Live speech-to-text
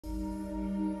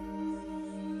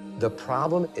The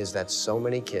problem is that so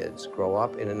many kids grow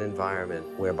up in an environment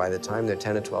where by the time they're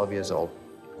 10 or 12 years old,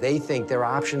 they think their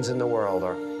options in the world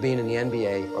are being in the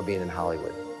NBA or being in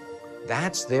Hollywood.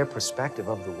 That's their perspective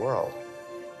of the world.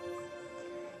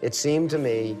 It seemed to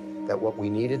me that what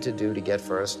we needed to do to get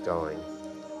FIRST going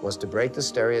was to break the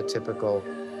stereotypical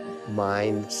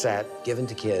mindset given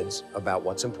to kids about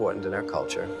what's important in our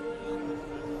culture.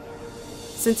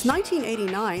 Since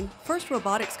 1989, FIRST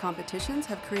Robotics competitions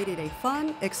have created a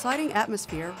fun, exciting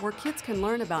atmosphere where kids can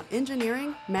learn about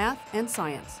engineering, math, and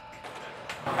science.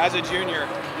 As a junior,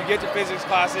 you get to physics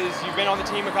classes, you've been on the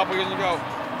team a couple years and you go,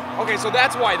 okay, so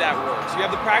that's why that works. You have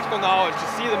the practical knowledge to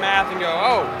see the math and go,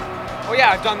 oh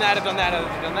yeah, I've done that, I've done that,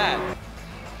 I've done that.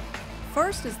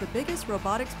 FIRST is the biggest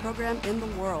robotics program in the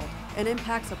world and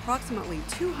impacts approximately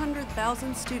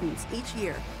 200,000 students each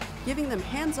year, giving them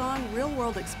hands-on,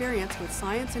 real-world experience with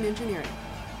science and engineering.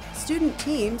 Student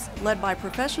teams, led by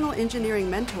professional engineering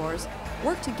mentors,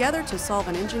 work together to solve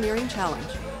an engineering challenge.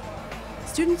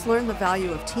 Students learn the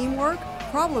value of teamwork,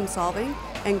 problem-solving,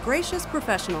 and gracious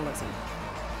professionalism.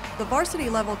 The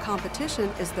varsity-level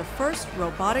competition is the FIRST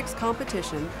Robotics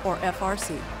Competition, or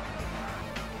FRC.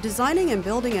 Designing and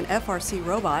building an FRC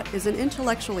robot is an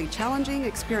intellectually challenging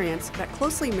experience that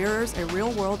closely mirrors a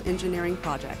real-world engineering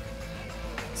project.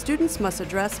 Students must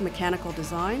address mechanical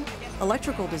design,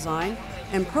 electrical design,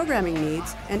 and programming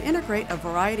needs and integrate a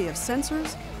variety of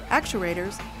sensors,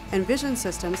 actuators, and vision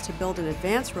systems to build an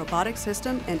advanced robotic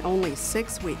system in only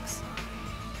 6 weeks.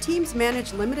 Teams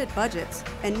manage limited budgets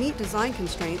and meet design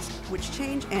constraints which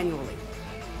change annually.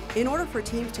 In order for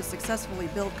teams to successfully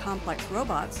build complex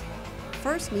robots,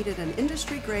 FIRST needed an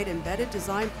industry-grade embedded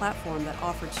design platform that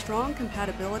offered strong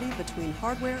compatibility between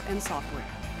hardware and software.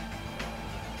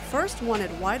 FIRST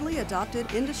wanted widely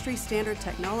adopted industry-standard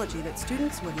technology that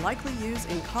students would likely use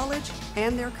in college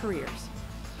and their careers.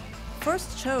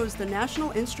 FIRST chose the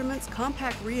National Instruments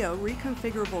CompactRIO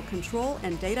reconfigurable control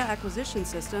and data acquisition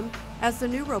system as the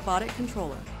new robotic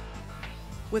controller.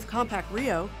 With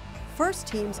CompactRIO, FIRST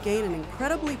teams gain an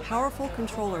incredibly powerful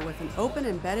controller with an open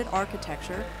embedded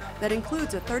architecture that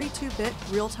includes a 32-bit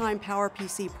real-time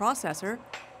PowerPC processor,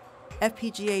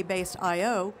 FPGA-based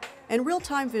I/O, and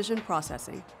real-time vision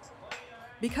processing.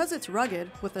 Because it's rugged,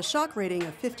 with a shock rating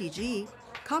of 50G,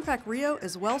 CompactRIO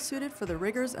is well suited for the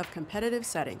rigors of competitive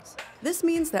settings. This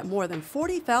means that more than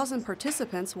 40,000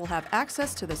 participants will have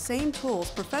access to the same tools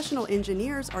professional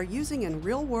engineers are using in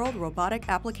real-world robotic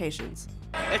applications.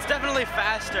 It's definitely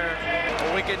faster.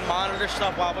 We can monitor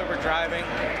stuff while we were driving,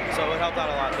 so it helped out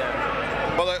a lot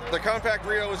there. Well, the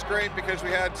CompactRIO was great because we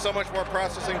had so much more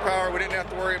processing power. We didn't have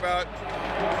to worry about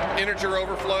integer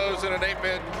overflows in an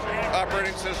 8-bit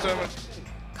operating system.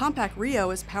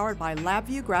 CompactRIO is powered by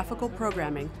LabVIEW graphical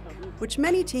programming, which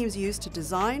many teams use to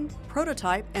design,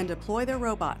 prototype, and deploy their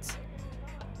robots.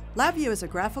 LabVIEW is a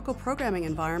graphical programming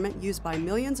environment used by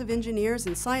millions of engineers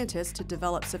and scientists to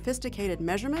develop sophisticated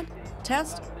measurement,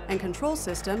 test, and control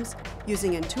systems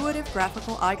using intuitive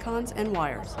graphical icons and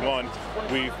wires.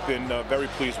 We've been very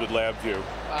pleased with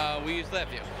LabVIEW. We use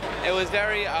LabVIEW. It was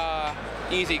very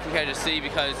easy compared to C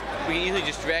because we can easily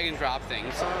just drag and drop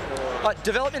things.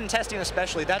 Development and testing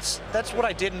especially, that's what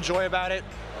I did enjoy about it,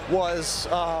 was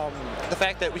the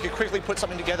fact that we could quickly put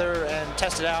something together and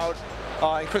test it out,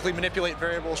 and quickly manipulate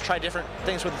variables, try different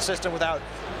things with the system without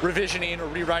revisioning or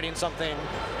rewriting something.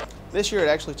 This year it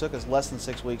actually took us less than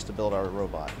 6 weeks to build our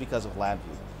robot because of LabVIEW.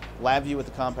 LabVIEW with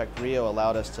the CompactRIO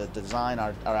allowed us to design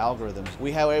our algorithms.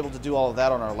 We were able to do all of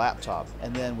that on our laptop,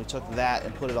 and then we took that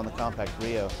and put it on the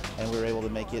CompactRIO, and we were able to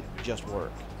make it just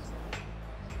work.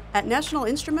 At National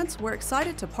Instruments, we're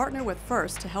excited to partner with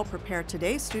FIRST to help prepare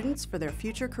today's students for their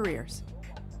future careers.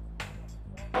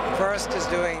 FIRST is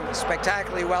doing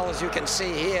spectacularly well, as you can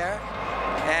see here,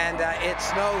 and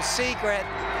it's no secret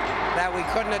that we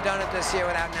couldn't have done it this year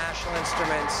without National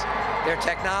Instruments. Their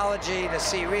technology, the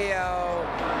CRIO,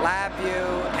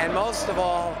 LabVIEW, and most of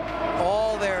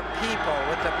all their people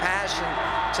with the passion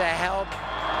to help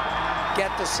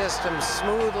get the system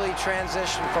smoothly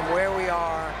transition from where we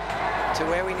are to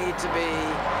where we need to be.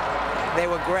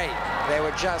 They were great. They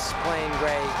were just plain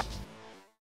great.